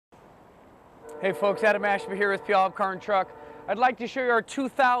Hey folks, Adam Ashby here with Puyallup Car and Truck. I'd like to show you our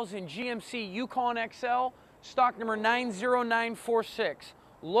 2000 GMC Yukon XL, stock number 90946.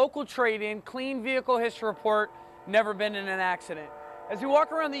 Local trade-in, clean vehicle history report, never been in an accident. As we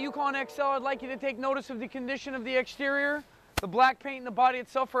walk around the Yukon XL, I'd like you to take notice of the condition of the exterior. The black paint and the body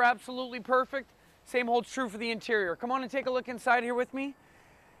itself are absolutely perfect. Same holds true for the interior. Come on and take a look inside here with me.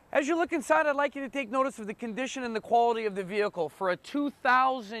 As you look inside, I'd like you to take notice of the condition and the quality of the vehicle. For a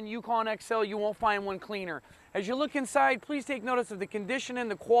 2000 Yukon XL, you won't find one cleaner. As you look inside, please take notice of the condition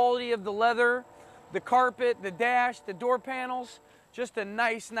and the quality of the leather, the carpet, the dash, the door panels. Just a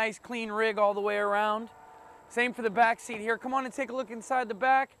nice clean rig all the way around. Same for the back seat here. Come on and take a look inside the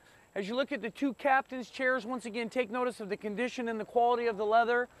back. As you look at the two captain's chairs, once again, take notice of the condition and the quality of the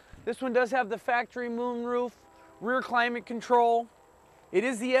leather. This one does have the factory moonroof, rear climate control. It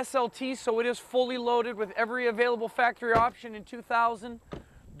is the SLT, so it is fully loaded with every available factory option in 2000.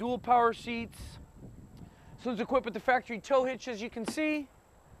 Dual power seats. This one's equipped with the factory tow hitch, as you can see.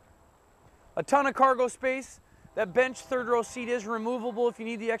 A ton of cargo space. That bench third row seat is removable if you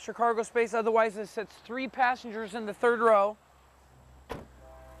need the extra cargo space. Otherwise, it sits 3 passengers in the third row.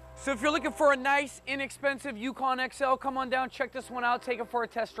 So if you're looking for a nice, inexpensive Yukon XL, come on down, check this one out, take it for a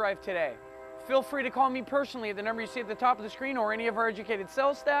test drive today. Feel free to call me personally at the number you see at the top of the screen or any of our educated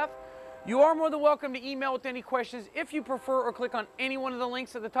sales staff. You are more than welcome to email with any questions if you prefer, or click on any one of the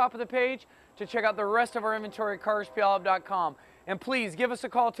links at the top of the page to check out the rest of our inventory at carspuyallup.com. And please give us a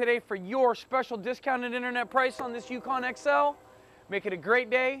call today for your special discounted internet price on this Yukon XL. Make it a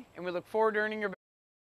great day, and we look forward to earning your